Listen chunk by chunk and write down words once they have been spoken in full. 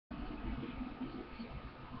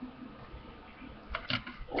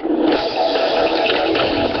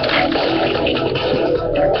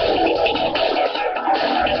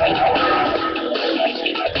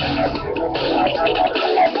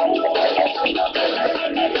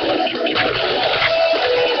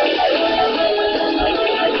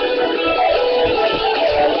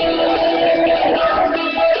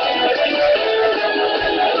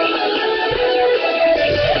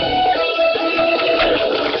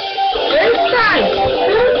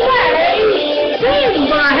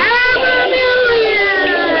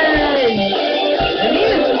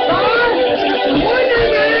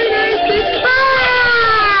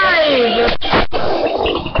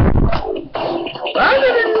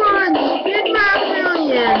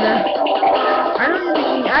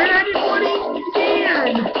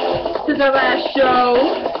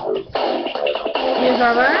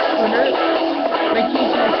our last winner. Make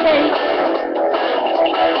use of the cake.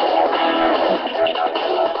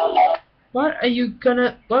 What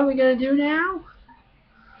are we gonna do now?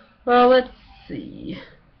 Well, let's see.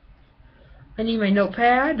 I need my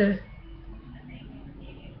notepad.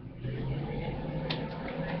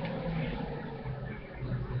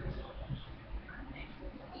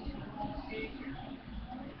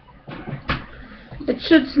 It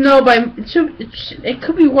should snow by it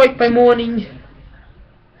could be white by morning.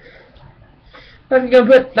 I'm gonna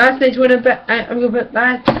put last night's winner back. I'm gonna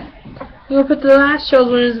put the last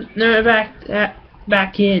show's winners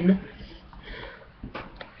back in.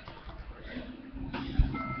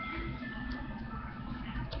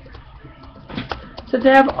 So to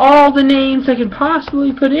have all the names I could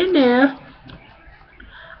possibly put in there,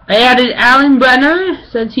 I added Alan Brenner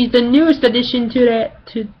since he's the newest addition to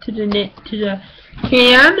the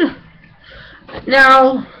can.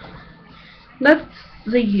 Now let's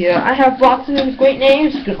see here. I have lots of great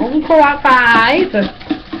names. You can only pull out 5.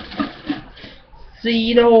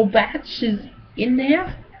 See, the whole batch is in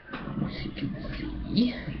there. As you can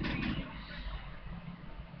see.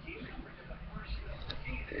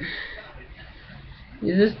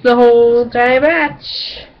 This is the whole entire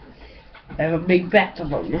batch. I have a big batch of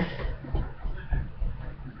them.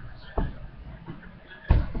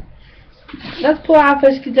 Let's pull out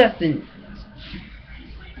first contestant.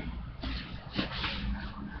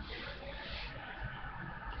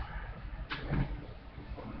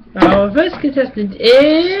 Our first contestant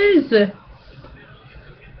is the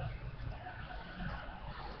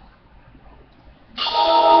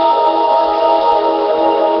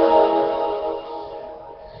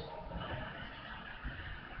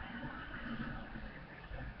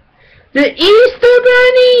Easter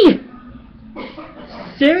Bunny!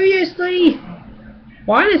 Seriously?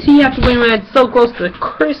 Why does he have to win when it's so close to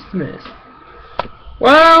Christmas?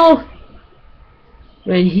 Well,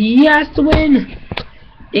 when he has to win,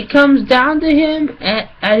 it comes down to him at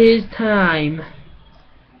his time.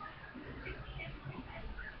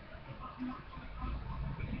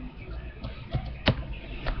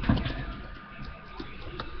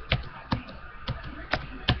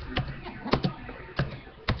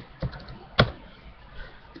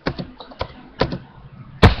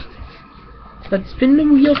 Let's spin the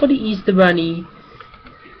wheel for the Easter Bunny.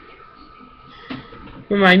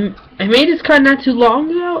 I made this card not too long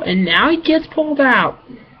ago, and now it gets pulled out.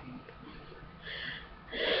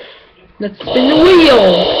 Let's spin the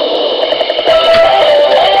wheel.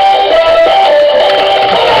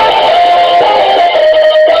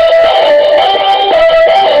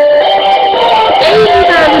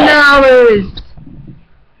 $80,000.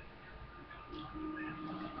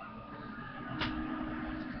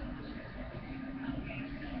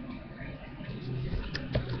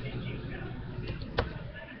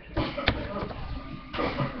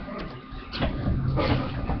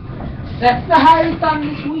 That's the highest on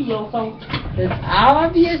this wheel, so it's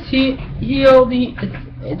obvious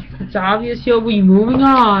it's obvious he'll be moving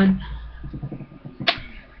on.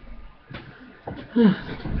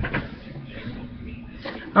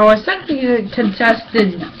 Our second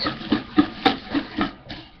contestant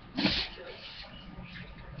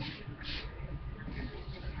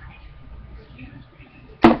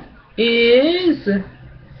is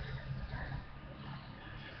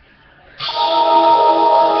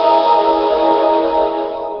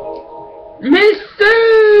Miss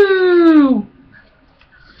Sue!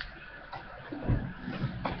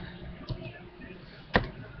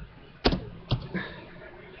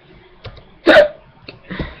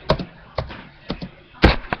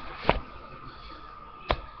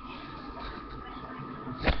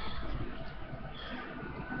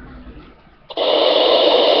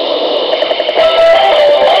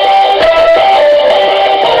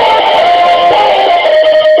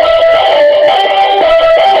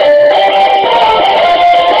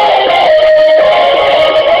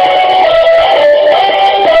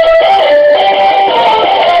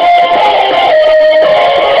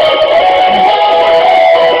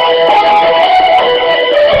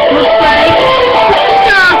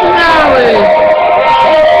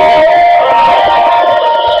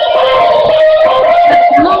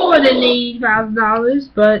 $80,000,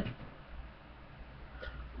 but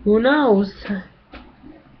who knows?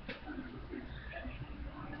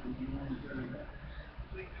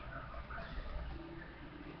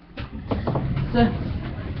 So,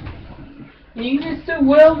 you still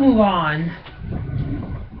will move on.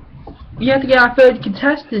 You have to get our third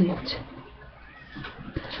contestant.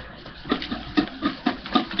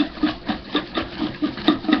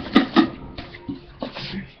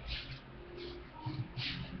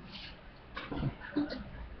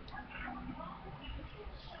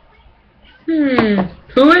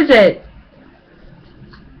 it?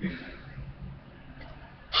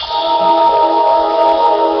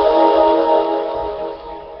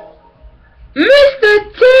 Mr.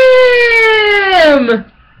 Tim!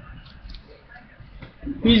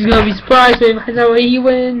 He's gonna be surprised when he finds out what he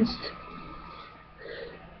wins.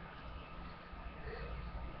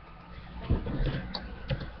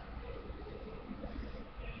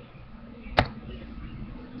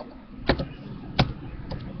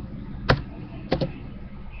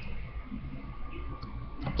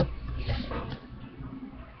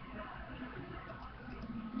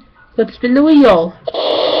 Let's spin the wheel.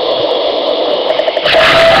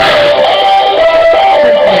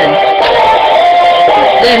 Again.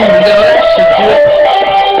 There we go. That should do it.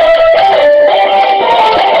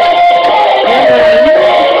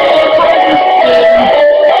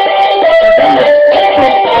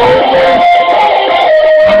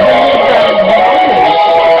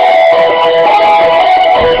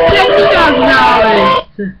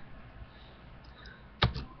 $70,000.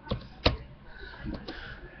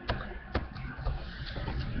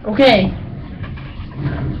 Okay.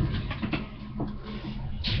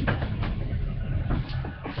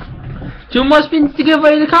 Two more spins to give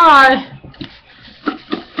away the car.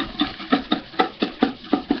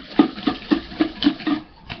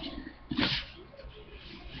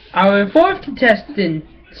 Our fourth contestant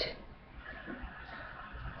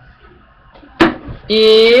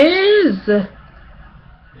is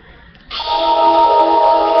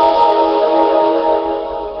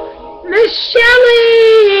Miss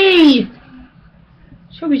Shelley!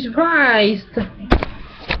 She'll be surprised.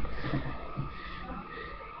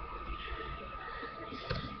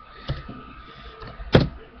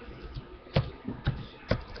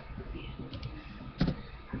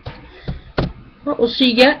 What will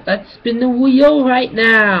she get? Let's spin the wheel right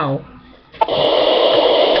now.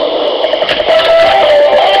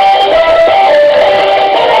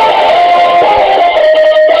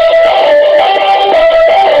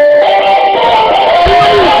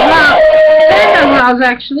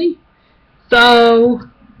 Actually, so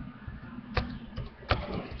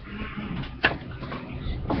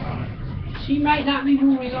she might not be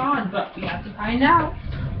moving on, but we have to find out.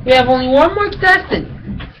 We have only one more contestant.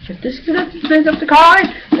 If this contestant spins up the card,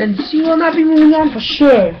 then she will not be moving on for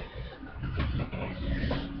sure.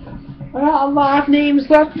 Well, a lot of names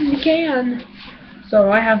left in the can,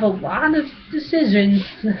 so I have a lot of decisions.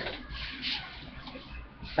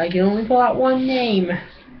 I can only pull out one name.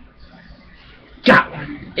 Got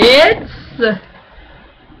one. It's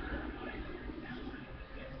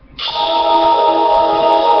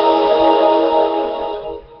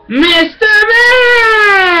Mr.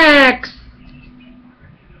 Max!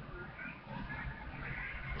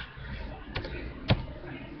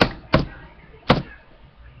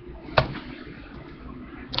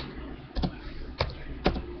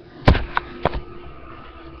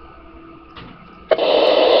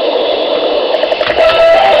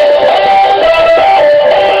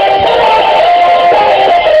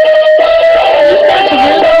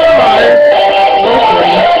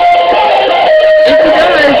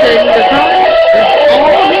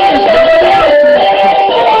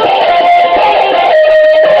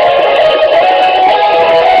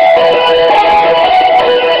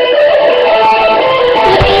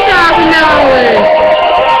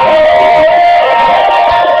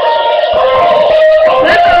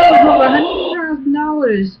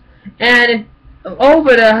 And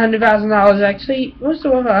over the $100,000 actually, what's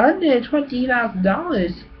over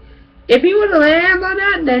 $120,000? If he would have landed on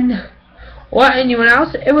that, then or anyone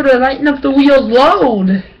else, it would have lightened up the wheel's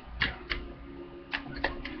load.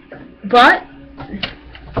 But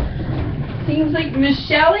seems like Miss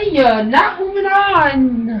Shelley, you're not moving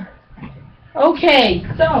on. Okay,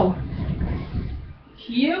 so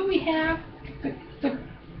here we have the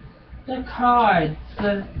cards.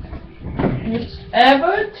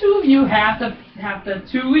 Whichever two of you have the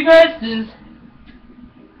two reverses.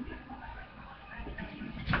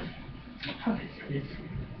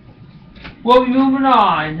 We'll be moving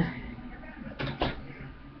on.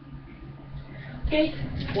 Okay,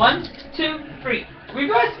 1, 2, 3.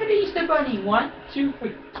 Reverse for the Easter Bunny. 1, 2,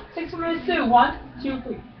 3. 6 for Mr. Sue. 1, 2,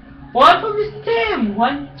 3. 1 for Mr. Tim.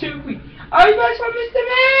 1, 2, 3. A reverse for Mr.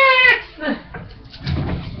 Max.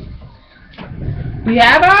 We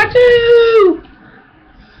have our two.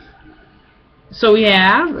 So we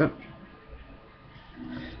have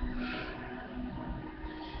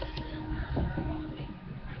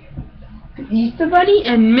Easter Bunny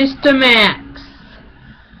and Mr. Max.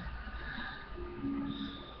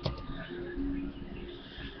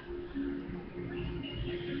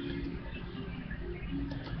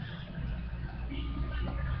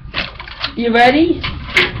 You ready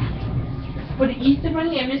for the Easter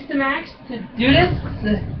Bunny and Mr. Max to do this?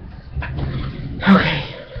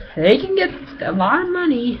 Okay. They can get a lot of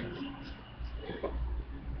money.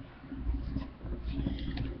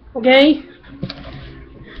 Okay.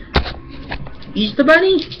 Easter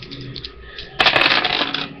Bunny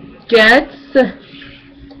gets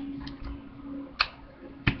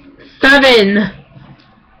 7.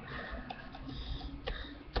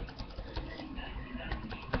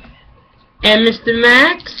 And Mr.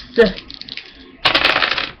 Max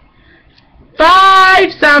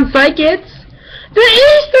 5. Sounds like it's the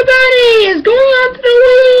Easter Bunny is going onto the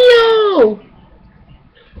wheel.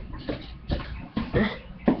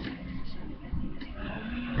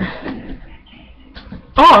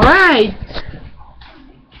 Alright.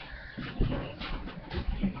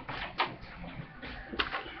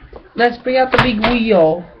 Let's bring out the big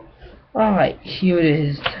wheel. Alright, here it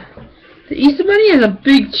is. The Easter Bunny has a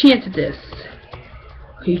big chance at this.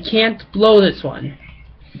 You can't blow this one.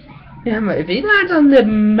 Yeah, but if he lands on the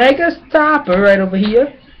mega stopper right over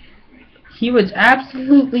here, he was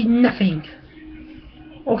absolutely nothing.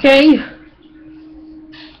 Okay?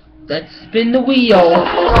 Let's spin the wheel.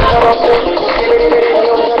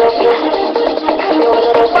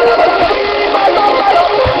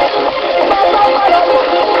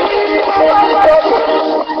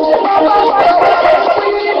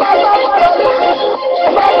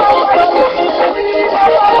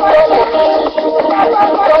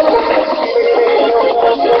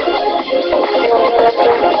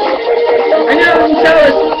 I know, so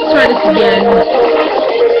let's try this again.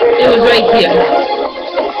 It was right here.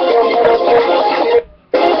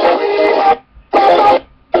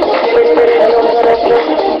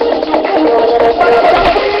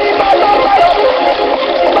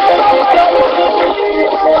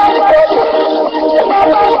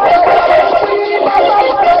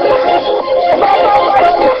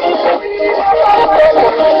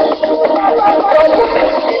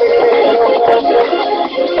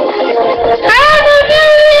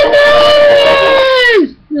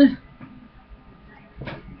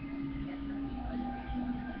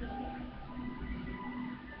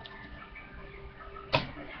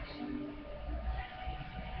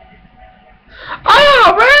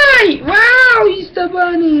 Alright! Wow, Easter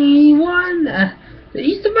Bunny won. The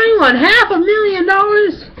Easter Bunny won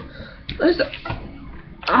 $500,000. Listen,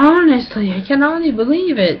 honestly, I can hardly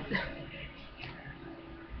believe it.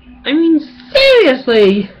 I mean,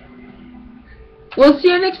 seriously. We'll see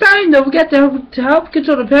you next time. Don't forget to help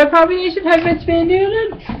control the parrot population. Have Vince Van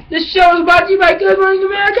Noonan. This show is brought to you by Good Morning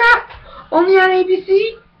America. Only on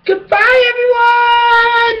ABC. Goodbye,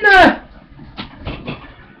 everyone!